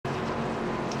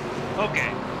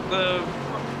Okay, the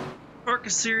Arca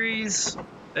series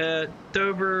at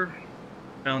Dover,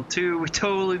 round 2. We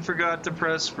totally forgot to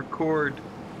press record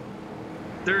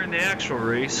during the actual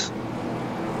race.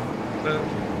 But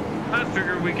I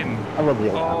figure we can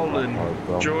all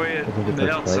enjoy it in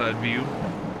the outside view.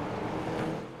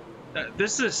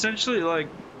 This is essentially like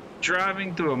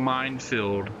driving through a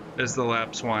minefield as the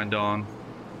laps wind on.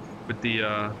 With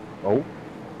the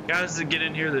guys that get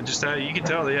in here that just you can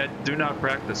tell they do not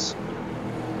practice,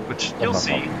 which you'll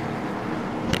see.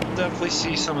 Definitely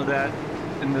see some of that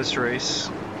in this race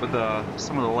with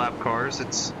some of the lap cars.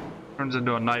 It turns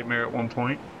into a nightmare at one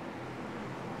point.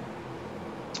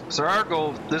 So our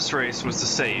goal this race was to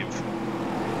save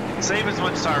as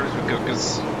much tire as we could,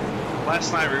 because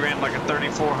last night we ran like a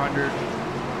 3400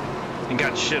 and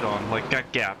got shit on, like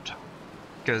got gapped.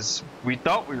 Because we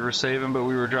thought we were saving, but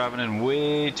we were driving in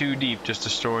way too deep, just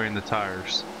destroying the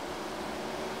tires.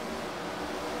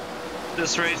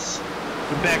 This race,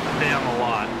 we backed down a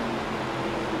lot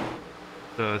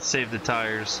to save the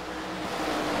tires.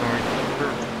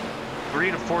 We're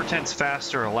 3 to 4 tenths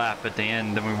faster a lap at the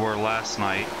end than we were last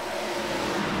night,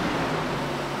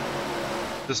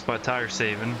 just by tire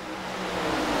saving.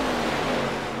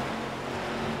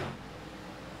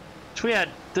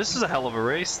 This is a hell of a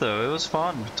race, though. It was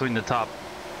fun between the top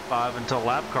 5 until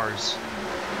lap cars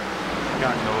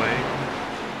got in the way.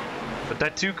 But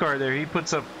that 2 car there, he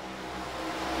puts up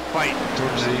fight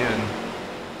towards the end.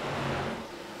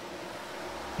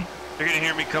 You're gonna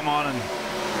hear me come on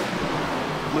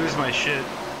and lose my shit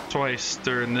twice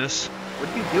during this. What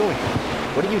are you doing?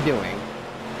 What are you doing?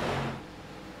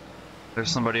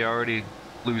 There's somebody already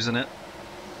losing it.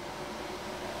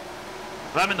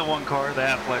 But I'm in the 1 car, the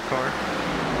Affleck car.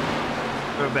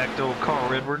 Go back to old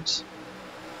Carl Edwards.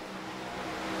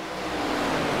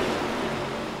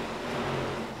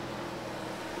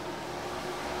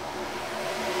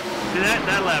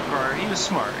 That lap car, he was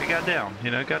smart. He got down,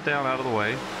 got down out of the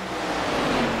way.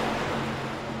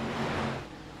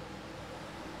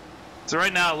 So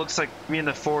right now it looks like me and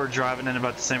the 4 are driving in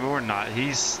about the same, but we're not.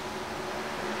 He's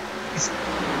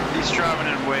driving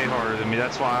in way harder than me.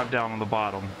 That's why I'm down on the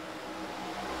bottom.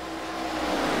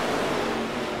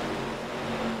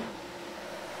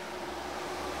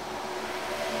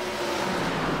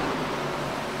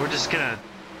 We're just gonna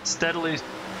steadily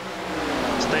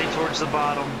stay towards the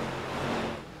bottom.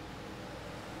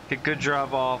 Get good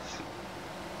drive off.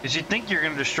 Because you think you're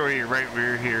gonna destroy your right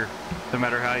rear here, no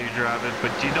matter how you drive it,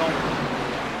 but you don't.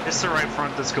 It's the right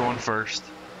front that's going first.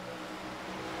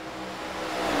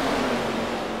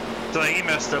 So like, he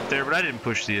messed up there, but I didn't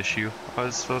push the issue. I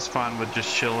was fine with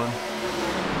just chilling.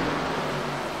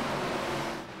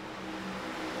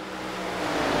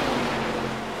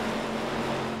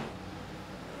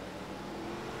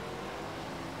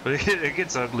 But it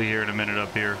gets ugly here in a minute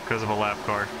up here because of a lap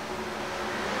car.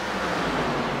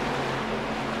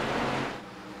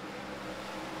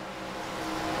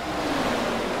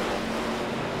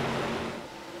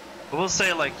 I will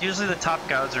say, like, usually the top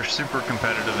guys are super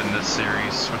competitive in this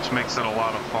series, which makes it a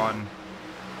lot of fun.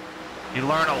 You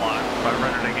learn a lot by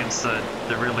running against the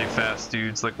really fast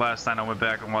dudes. Like last night I went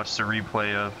back and watched the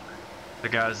replay of the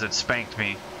guys that spanked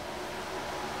me.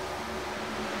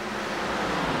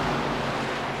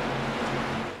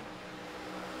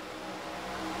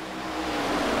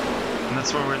 And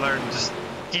that's where we learn, just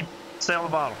stay on the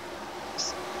bottom.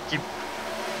 Just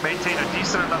maintain a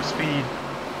decent enough speed,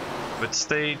 but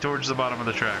stay towards the bottom of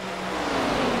the track.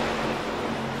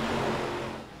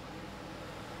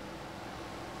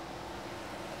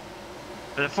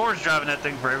 The 4's driving that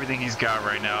thing for everything he's got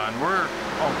right now, and we're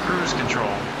on cruise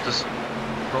control, just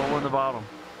rolling the bottom.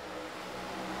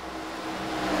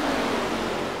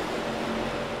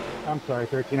 I'm sorry,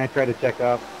 13, I tried to check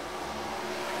up.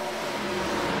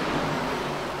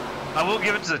 I will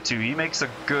give it to the 2. He makes a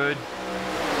good,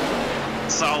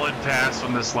 solid pass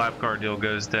when this lap car deal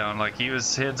goes down. Like, he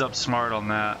was heads up smart on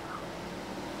that.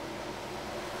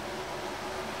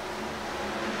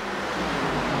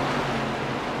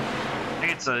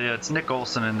 I think it's Nick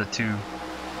Olson in the 2.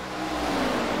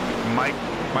 Mike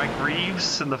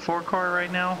Reeves in the 4 car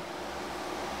right now.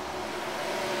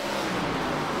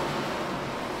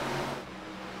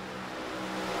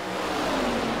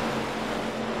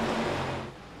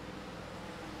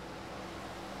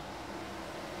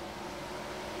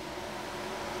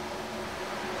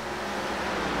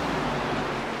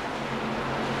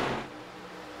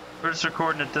 We're just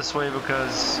recording it this way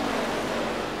because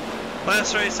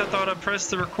last race I thought I pressed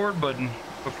the record button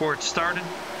before it started.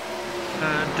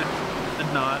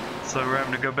 Did not, so we're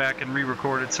having to go back and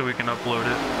re-record it so we can upload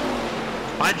it.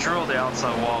 I drilled the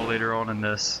outside wall later on in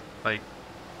this, like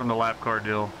from the lap car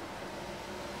deal.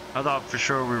 I thought for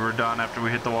sure we were done after we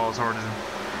hit the wall as hard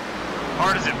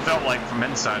as it felt like from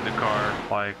inside the car.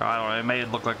 Like, I don't know, it made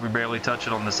it look like we barely touched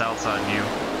it on this outside view.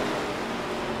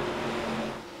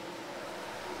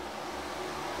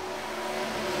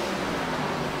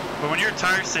 But when you're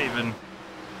tire saving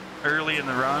early in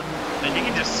the run, and you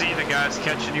can just see the guys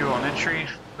catching you on entry,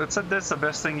 that's the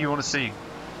best thing you want to see.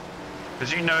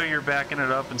 Because you know you're backing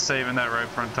it up and saving that right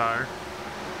front tire.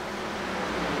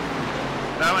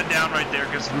 That went down right there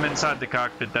because from inside the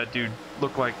cockpit, that dude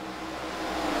looked like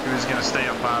he was going to stay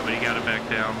up high, but he got it back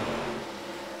down.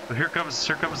 But here comes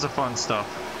the fun stuff.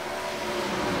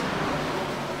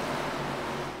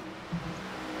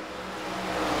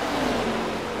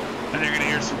 And you're going to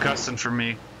hear some cussing from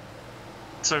me. I'm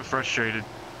so frustrated.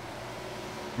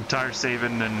 I'm tire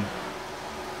saving and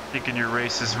thinking your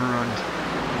race is ruined.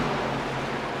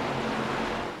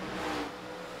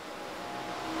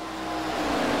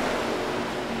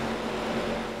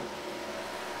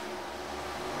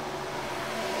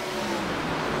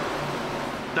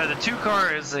 The 2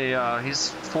 car is a, he's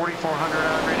 4,400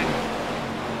 out rating.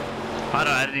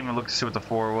 I didn't even look to see what the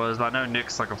 4 was, but I know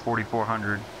Nick's like a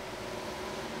 4,400.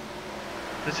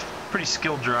 He's a pretty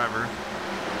skilled driver.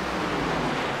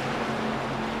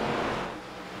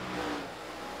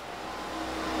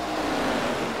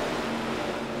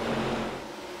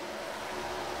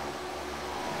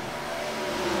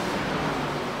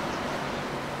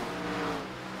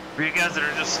 For you guys that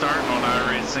are just starting on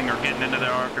iRacing or getting into the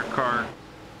Arca car,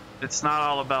 it's not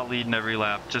all about leading every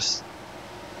lap. Just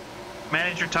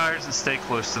manage your tires and stay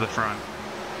close to the front.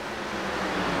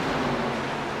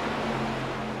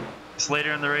 It's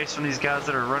later in the race when these guys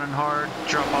that are running hard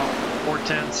drop off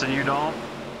 4/10 and you don't.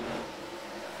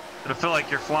 It'll feel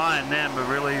like you're flying then, but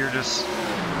really you're just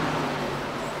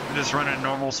running at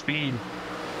normal speed.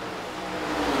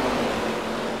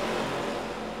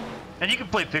 And you can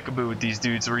play peekaboo with these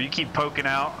dudes where you keep poking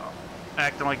out,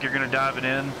 acting like you're gonna dive it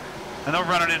in, and they'll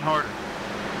run it in harder.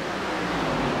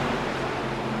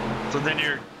 So then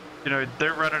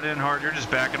they're running in hard, you're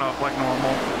just backing off like normal.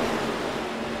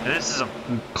 And this is a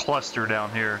cluster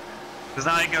down here. Because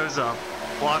now he goes up,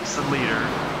 blocks the leader.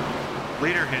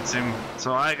 Leader hits him,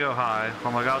 so I go high.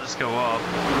 I'm like, I'll just go up.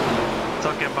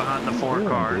 Tuck in behind the 4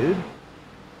 car. Dude?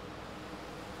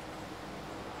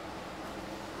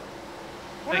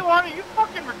 Are you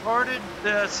fucking retarded?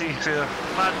 Yeah, see,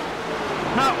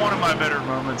 not one of my better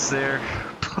moments there.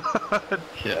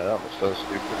 Yeah, that was so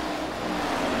stupid.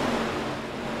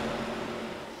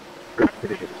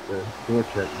 Door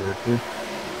check there too.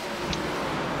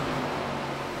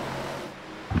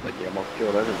 Like, you almost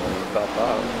killed everyone in the top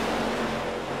 5.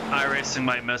 iRacing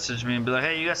might message me and be like,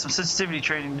 hey, you got some sensitivity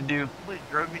training to do. He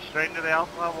drove me straight into the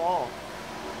outside wall.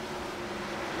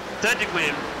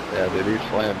 Technically, Yeah, dude, he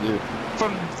slammed you.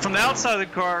 from the outside of the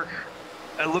car,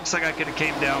 it looks like I could have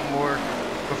came down more.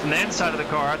 But from the inside of the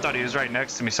car, I thought he was right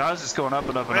next to me, so I was just going up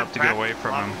and up and up to get away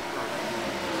from him.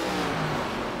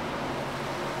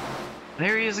 And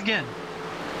here he is again.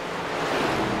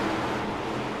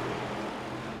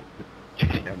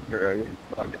 Yeah, bro.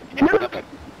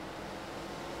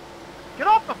 Get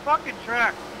off the fucking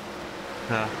track!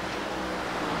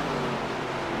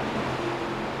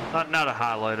 Not a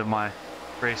highlight of my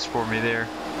race for me there.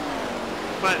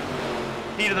 But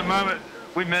heat of the moment,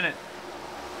 we meant it.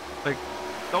 Like,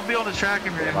 don't be on the track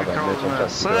if you're in the car.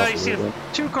 So now you see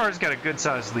 2 cars got a good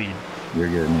sized lead. You're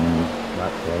getting in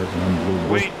lap cars and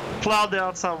unbelievable. We plowed the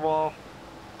outside wall.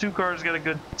 2 cars got a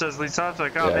good sized lead. So I was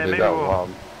like, oh Yeah, man, dude, maybe that was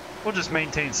we'll just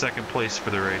maintain 2nd place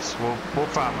for the race. We'll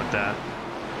fine with that.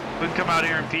 We can come out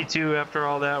here in P2 after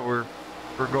all that. We're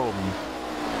golden.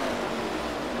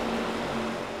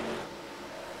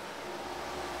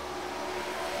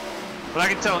 But I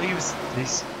can tell he's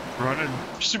running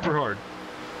super hard.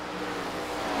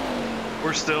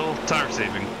 We're still tire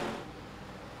saving.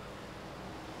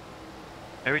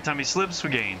 Every time he slips,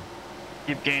 we gain.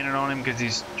 Keep gaining on him because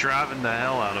he's driving the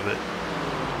hell out of it.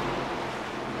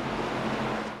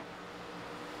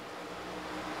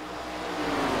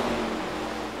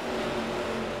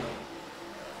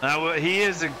 Now, he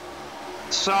is a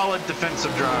solid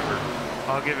defensive driver.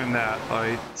 I'll give him that.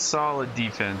 Like, solid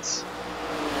defense.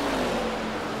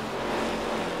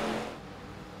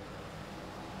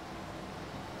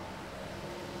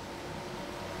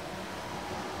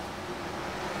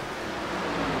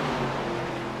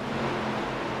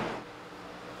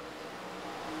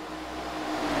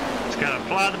 Just gotta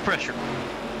apply the pressure.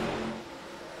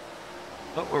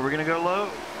 Oh, were we gonna go low?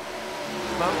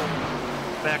 Low.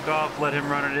 Back off, let him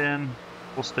run it in.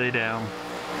 We'll stay down.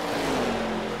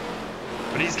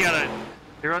 But he's got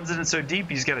He runs it in so deep,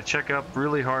 he's got to check up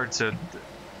really hard. So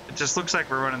it just looks like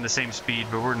we're running the same speed,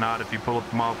 but we're not if you pull up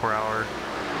the mile per hour.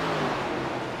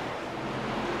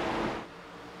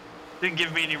 Didn't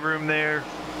give me any room there.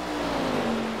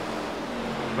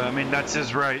 But I mean, that's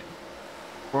his right.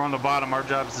 We're on the bottom. Our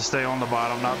job is to stay on the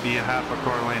bottom, not be a half a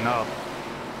car lane up.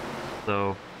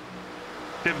 So,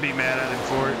 couldn't be mad at him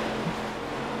for it.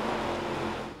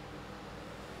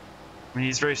 I mean,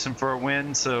 he's racing for a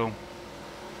win, so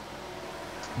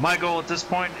my goal at this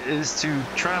point is to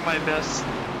try my best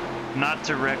not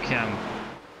to wreck him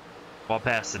while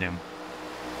passing him.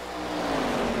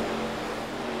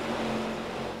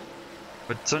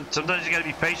 But sometimes you gotta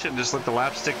be patient and just let the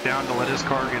lap stick down to let his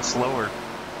car get slower.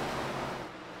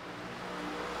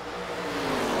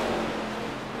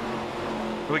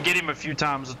 We get him a few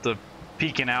times with the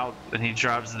peeking out and he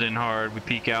drives it in hard. We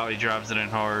peek out, he drives it in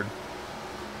hard.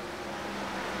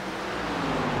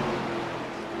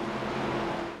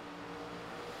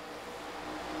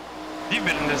 If you've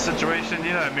been in this situation,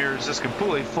 you know that mirror is just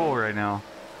completely full right now.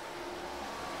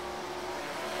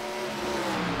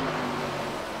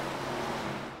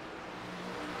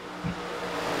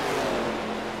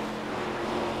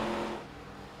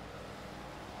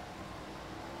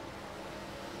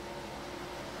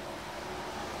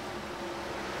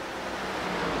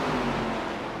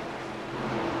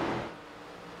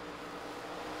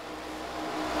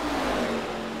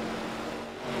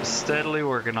 Steadily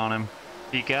working on him.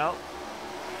 Peek out.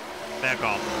 Back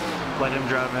off. Let him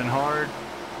drive in hard.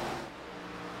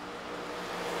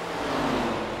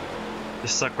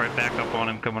 Just suck right back up on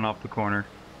him coming off the corner.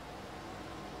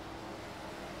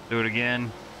 Do it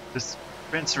again. Just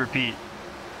rinse, repeat.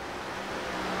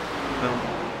 So,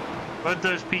 both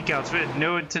those peek outs, we had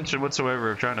no intention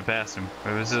whatsoever of trying to pass him.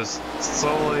 It was just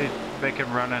slowly make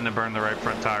him run in and burn the right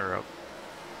front tire up.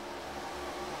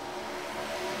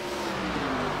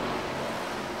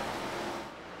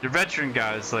 Your veteran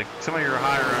guys, like some of your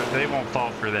higher ups, they won't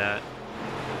fall for that.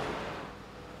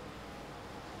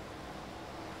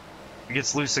 He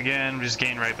gets loose again, we just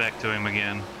gain right back to him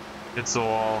again. Hits the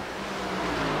wall.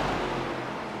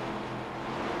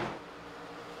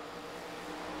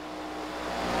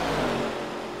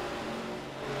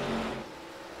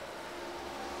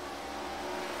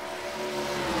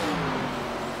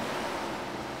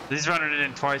 He's running it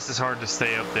in twice as hard to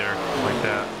stay up there like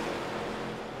that.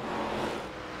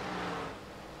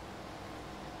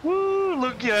 Woo!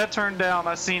 Look, yeah, I turned down.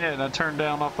 I seen it and I turned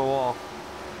down off the wall.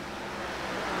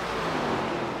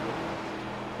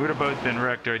 We'd have both been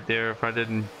wrecked right there if I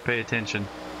didn't pay attention.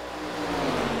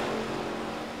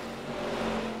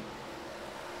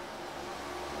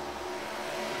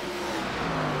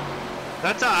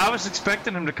 That's how I was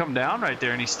expecting him to come down right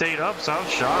there and he stayed up, so I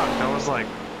was shocked. I was like,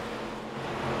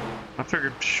 I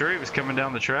figured sure he was coming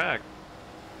down the track.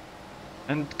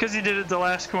 And because he did it the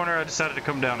last corner, I decided to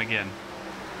come down again.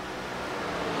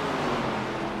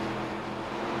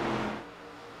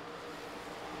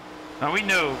 Now we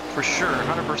know for sure,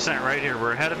 100% right here,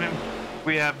 we're ahead of him.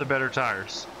 We have the better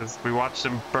tires because we watched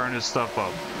him burn his stuff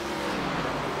up.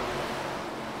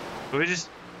 But we just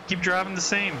keep driving the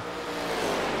same.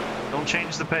 Don't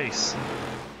change the pace.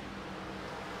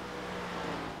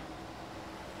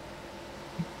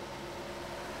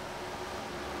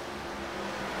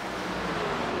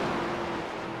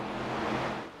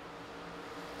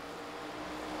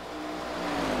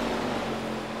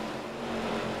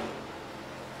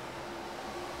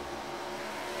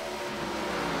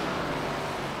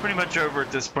 Pretty much over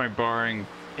at this point, barring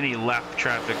any lap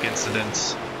traffic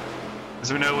incidents.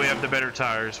 As we know, we have the better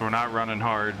tires. We're not running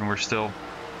hard, and we're still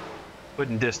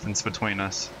putting distance between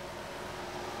us.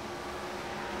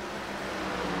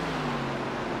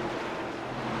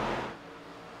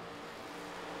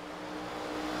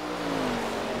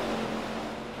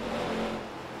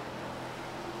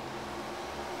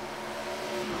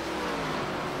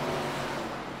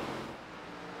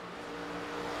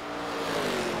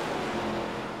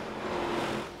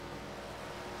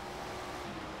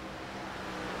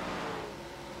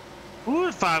 Ooh,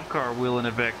 a 5-car wheeling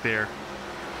it back there.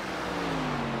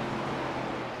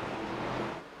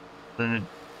 Then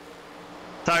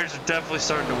the tires are definitely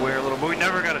starting to wear a little, but we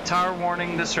never got a tire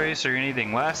warning this race or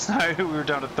anything. Last night we were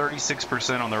down to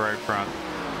 36% on the right front,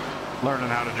 learning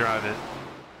how to drive it.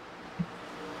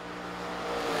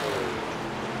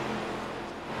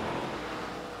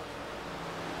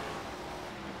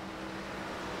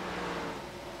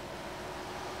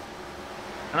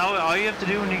 And all you have to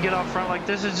do when you get out front like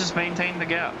this is just maintain the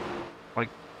gap. Like,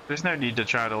 there's no need to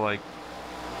try to, like,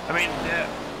 I mean,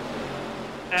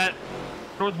 at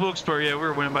North Wilkesboro, yeah, we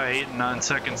were winning by 8 and 9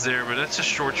 seconds there, but that's just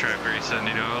short track racing,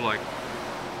 you know, like,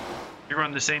 You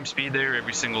run the same speed there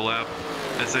every single lap.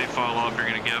 As they fall off, you're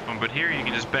going to gap them. But here, you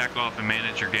can just back off and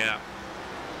manage your gap.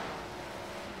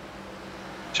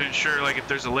 To ensure, like, if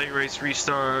there's a late race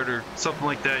restart or something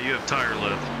like that, you have tire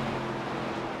lift.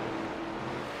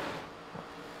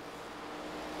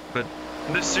 But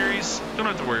in this series, don't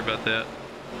have to worry about that.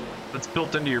 It's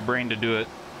built into your brain to do it.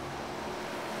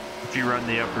 If you run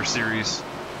the upper series.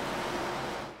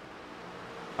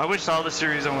 I wish all the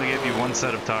series only gave you one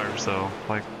set of tires, though.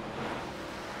 Like,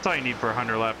 that's all you need for a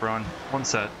 100-lap run. One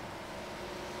set.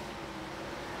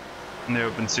 In the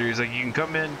open series, like, you can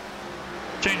come in,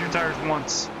 change your tires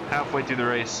once, halfway through the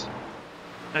race.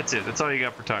 That's it. That's all you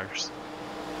got for tires.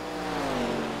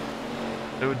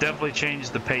 It would definitely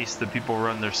change the pace that people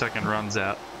run their second runs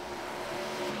at.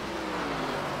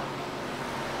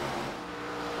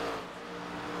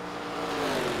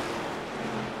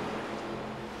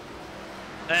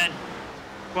 And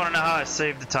want to know how I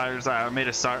saved the tires? I made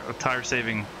a tire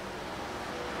saving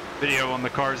video on the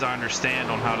cars I understand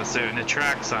on how to save, and the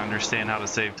tracks I understand how to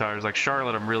save tires. Like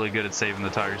Charlotte, I'm really good at saving the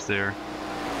tires there.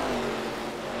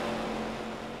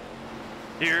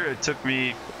 Here, it took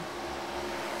me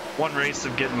one race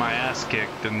of getting my ass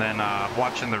kicked and then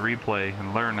watching the replay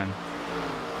and learning.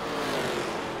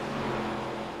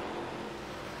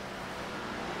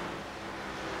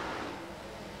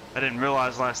 I didn't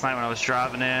realize last night when I was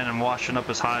driving in and washing up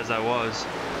as high as I was,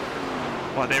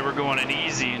 while they were going in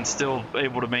easy and still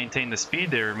able to maintain the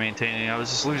speed they were maintaining, I was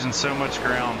just losing so much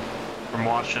ground from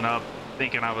washing up,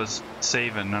 thinking I was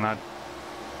saving, and I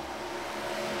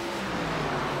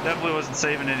definitely wasn't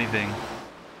saving anything.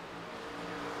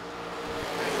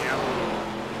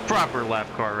 Proper lap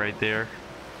car right there.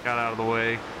 Got out of the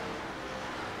way.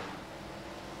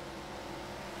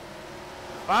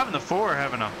 5 and the 4 are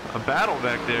having a battle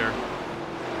back there.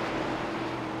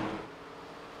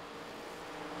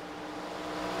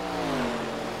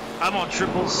 I'm on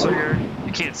triples, so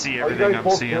you can't see everything I'm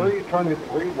seeing. Are you trying to get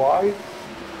 3 wide?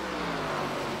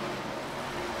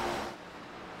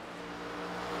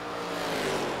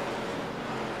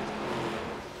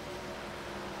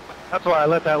 That's why I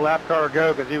let that lap car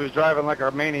go, because he was driving like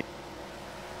a maniac.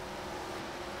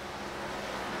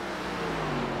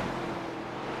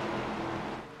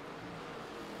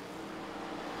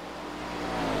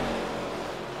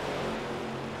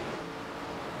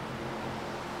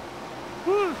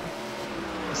 Woo!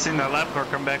 I seen that lap car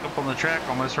come back up on the track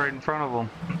almost right in front of him.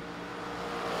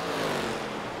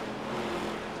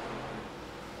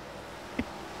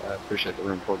 I appreciate the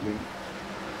room for me.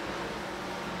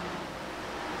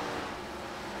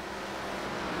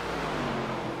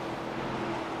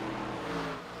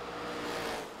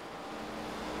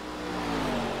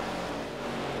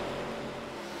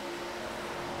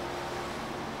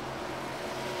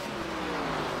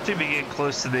 Should be getting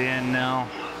close to the end now.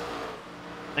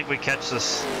 I think we catch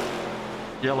this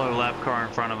yellow lap car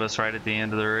in front of us right at the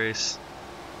end of the race.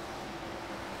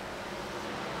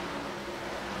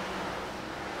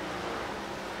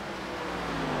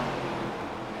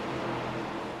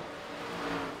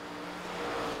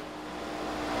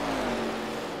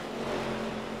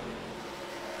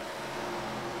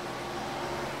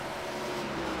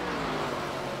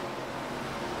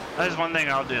 That's one thing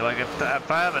I'll do. Like if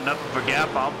I have enough of a gap,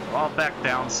 I'll back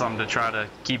down some to try to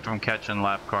keep from catching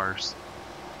lap cars.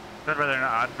 I'd rather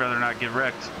not get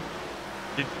wrecked.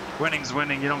 Winning's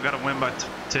winning. You don't got to win by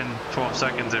 10, 12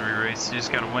 seconds every race. You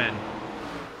just got to win.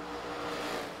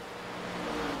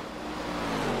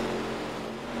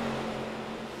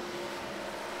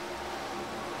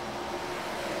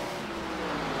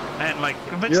 And like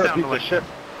if it's down to like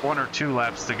 1 or 2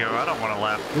 laps to go, I don't want to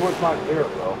lap. He was not there,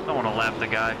 though. I don't want to lap the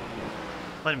guy.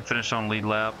 Let him finish on lead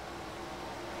lap.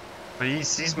 But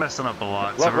he's messing up a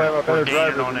lot. So we're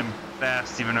gaining on him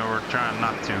fast, even though we're trying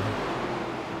not to.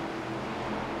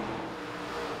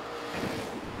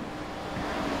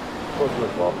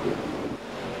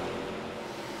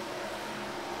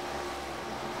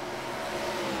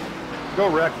 Go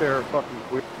wreck there fucking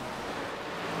quick.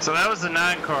 So that was the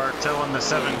 9 car telling the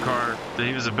 7 car that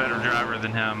he was a better driver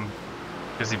than him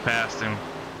because he passed him.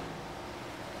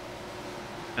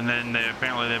 And then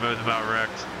apparently they both about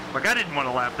wrecked. Like I didn't want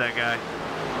to lap that guy.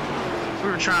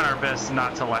 We were trying our best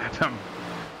not to lap him.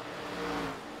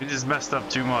 He just messed up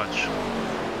too much.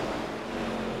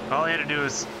 All he had to do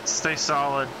was stay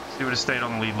solid. He would have stayed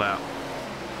on the lead lap.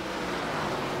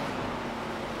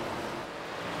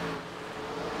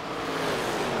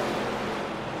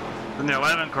 Then the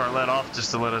 11 car let off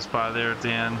just to let us by there at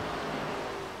the end.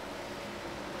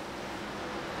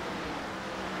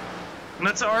 And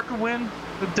that's an Arca win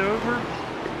with Dover,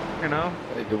 you know.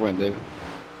 Hey, good win, David.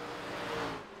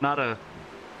 Not a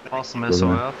Awesome Good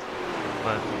SOF,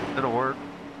 but it'll work.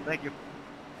 Thank you.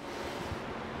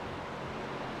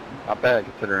 Not bad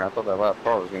considering I thought that lap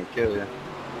car was gonna kill you.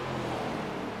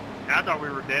 I thought we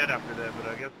were dead after that,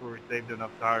 but I guess we saved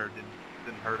enough tires,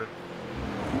 didn't hurt us.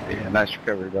 Yeah, nice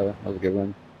recovery, brother. That was a good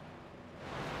one.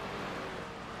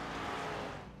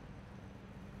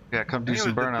 Yeah, come I do think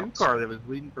some it was the burnouts. 2 car that was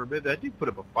leading for a bit. That dude put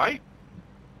up a fight.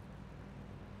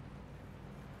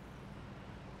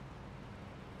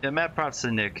 Yeah, Matt props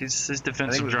to Nick. His I think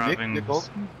defensive it was driving Nick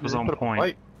Olsen. was He on put up a point.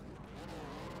 fight.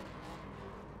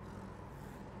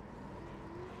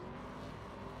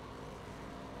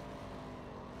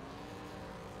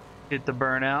 Hit the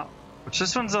burnout, which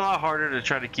this one's a lot harder to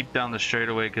try to keep down the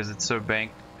straightaway because it's so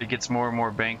banked. It gets more and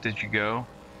more banked as you go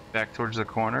back towards the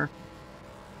corner.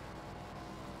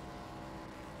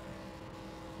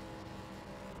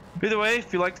 Either way,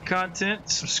 if you like the content,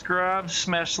 subscribe,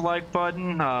 smash the like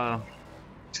button.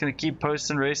 Just gonna keep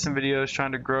posting racing videos,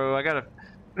 trying to grow. I got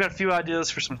a few ideas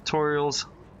for some tutorials,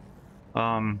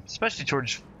 especially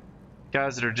towards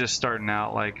guys that are just starting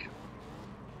out, like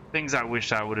things I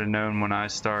wish I would have known when I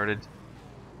started,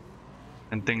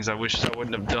 and things I wish I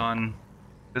wouldn't have done,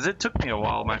 because it took me a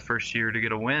while my first year to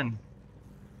get a win,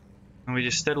 and we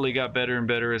just steadily got better and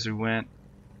better as we went.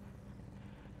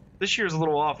 This year's a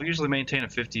little off. We usually maintain a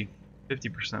 50%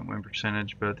 win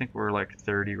percentage, but I think we're like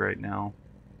 30 right now.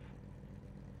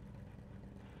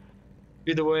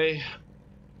 Either way,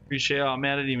 appreciate it. Oh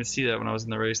man, I didn't even see that when I was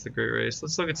in the race, the great race.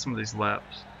 Let's look at some of these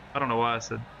laps. I don't know why I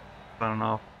said signing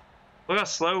off. Look how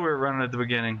slow we were running at the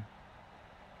beginning.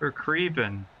 We're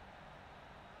creeping.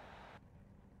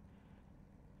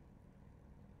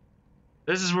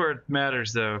 This is where it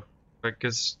matters though,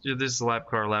 because this is a lap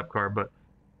car, but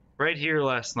right here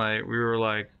last night we were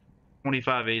like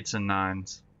 25 8s and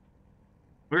 9s.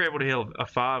 We were able to hit a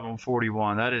 5 on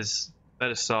 41. That is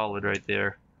solid right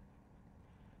there.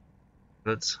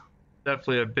 That's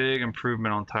definitely a big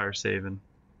improvement on tire saving.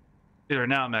 Either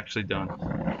now I'm actually done.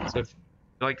 So if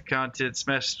you like the content,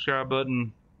 smash the subscribe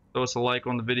button, throw us a like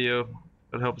on the video.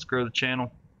 That'll help us grow the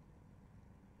channel.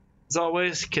 As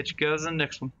always, catch you guys in the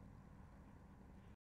next one.